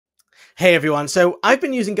Hey everyone, so I've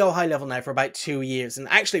been using GoHighLevel now for about 2 years, and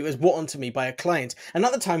actually it was brought onto me by a client. And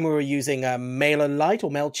at the time we were using MailerLite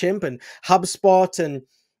or MailChimp and HubSpot and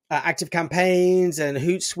Active Campaigns and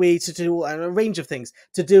Hootsuite to do and a range of things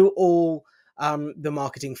to do all the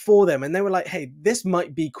marketing for them. And they were like, hey, this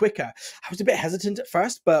might be quicker. I was a bit hesitant at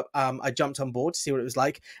first, but I jumped on board to see what it was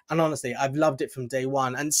like. And honestly, I've loved it from day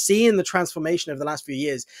one. And seeing the transformation over the last few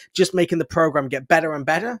years, just making the program get better and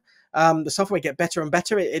better, the software get better and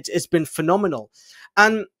better. It's been phenomenal.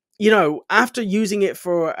 And after using it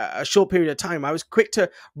for a short period of time, I was quick to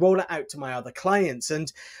roll it out to my other clients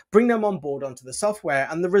and bring them on board onto the software.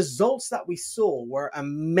 And the results that we saw were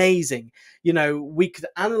amazing. We could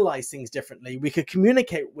analyze things differently. We could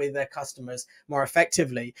communicate with their customers more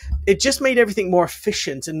effectively. It just made everything more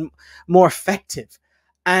efficient and more effective.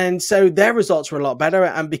 And so their results were a lot better.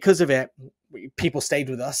 And because of it, people stayed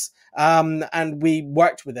with us, and we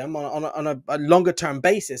worked with them on a longer term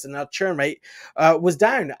basis, and our churn rate was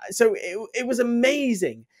down. So it was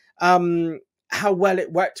amazing how well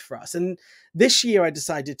it worked for us. And this year I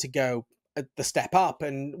decided to go the step up,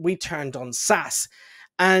 and we turned on SaaS,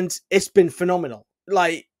 and it's been phenomenal.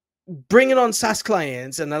 Like, bringing on SaaS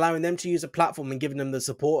clients and allowing them to use a platform and giving them the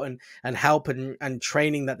support and help and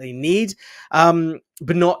training that they need, but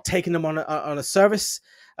not taking them on a service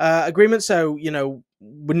agreement. So,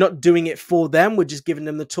 we're not doing it for them. We're just giving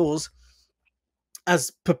them the tools,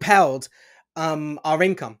 as propelled our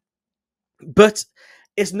income. But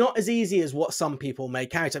it's not as easy as what some people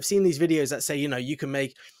make out. I've seen these videos that say, you can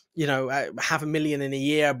make, $500,000 in a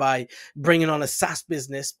year by bringing on a SaaS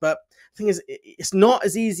business. But the thing is, it's not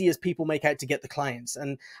as easy as people make out to get the clients.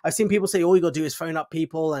 And I've seen people say, all you got to do is phone up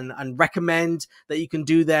people and recommend that you can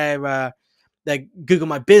do their Google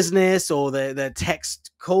My Business or their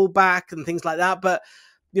text callback and things like that. But,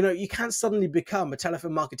 you can't suddenly become a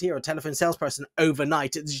telephone marketeer or a telephone salesperson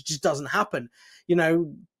overnight. It just doesn't happen.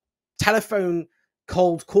 Telephone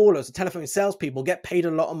cold callers or telephone salespeople get paid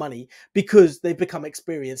a lot of money because they've become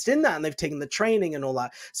experienced in that and they've taken the training and all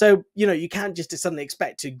that. So, you can't just suddenly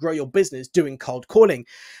expect to grow your business doing cold calling.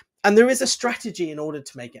 And there is a strategy in order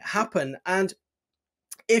to make it happen. And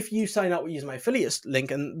if you sign up using my affiliate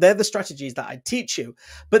link, and they're the strategies that I teach you.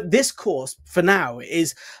 But this course for now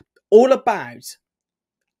is all about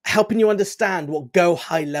helping you understand what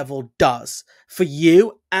GoHighLevel does for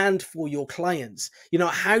you and for your clients.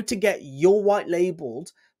 How to get your white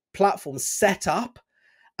labeled platform set up,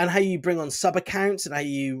 and how you bring on sub accounts, and how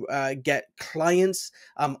you get clients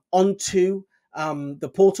onto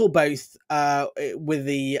the portal, both with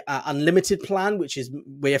the unlimited plan, which is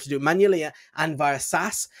where you have to do it manually, and via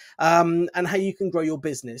SaaS, and how you can grow your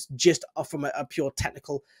business just from a pure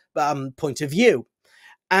technical point of view.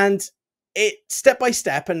 And it step by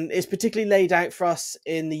step, and it's particularly laid out for us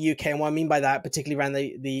in the UK. And what I mean by that, particularly around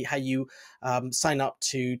the how you sign up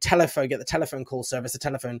to telephone, get the telephone call service, the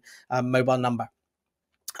telephone mobile number.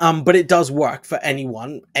 But it does work for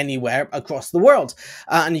anyone, anywhere across the world.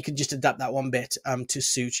 And you can just adapt that one bit to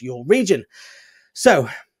suit your region. So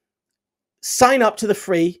sign up to the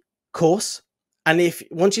free course. And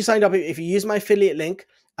once you signed up, if you use my affiliate link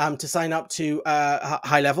to sign up to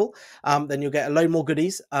GoHighLevel, then you'll get a load more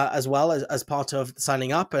goodies as well as part of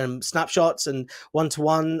signing up, and snapshots and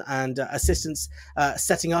one-to-one and assistance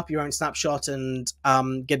setting up your own snapshot and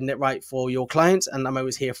getting it right for your clients. And I'm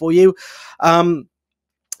always here for you.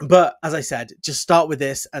 But as I said, just start with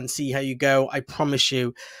this and see how you go. I promise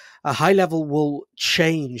you, GoHighLevel will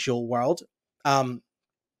change your world.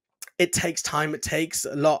 It takes time. It takes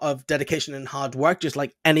a lot of dedication and hard work, just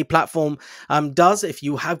like any platform does. If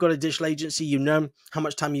you have got a digital agency, you know how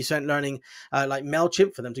much time you spent learning like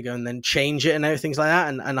MailChimp for them to go and then change it and everything like that,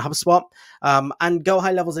 and HubSpot. And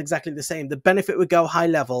GoHighLevel is exactly the same. The benefit with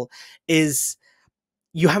GoHighLevel is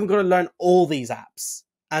you haven't got to learn all these apps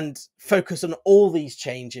and focus on all these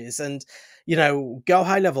changes. And,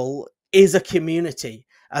 GoHighLevel is a community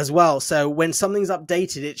as well. So when something's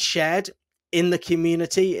updated, it's shared in the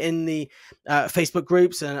community, in the Facebook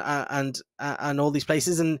groups and all these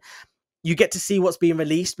places. And you get to see what's being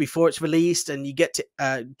released before it's released, and you get to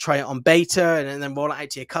try it on beta and then roll it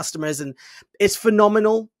out to your customers. And it's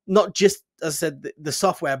phenomenal, not just, as I said, the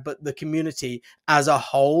software, but the community as a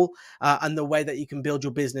whole, and the way that you can build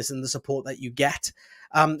your business and the support that you get.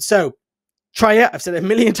 So try it. I've said it a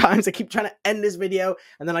million times. I keep trying to end this video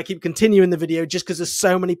and then I keep continuing the video just because there's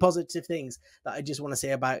so many positive things that I just want to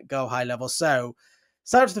say about GoHighLevel. So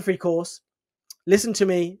sign up to the free course, listen to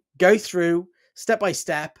me, go through step by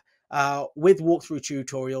step, with walkthrough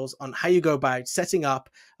tutorials on how you go about setting up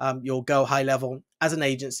your GoHighLevel as an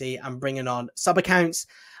agency and bringing on sub accounts,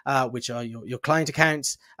 which are your client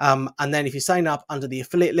accounts. And then if you sign up under the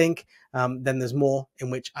affiliate link, then there's more in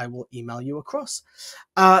which I will email you across.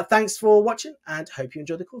 Thanks for watching and hope you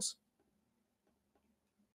enjoy the course.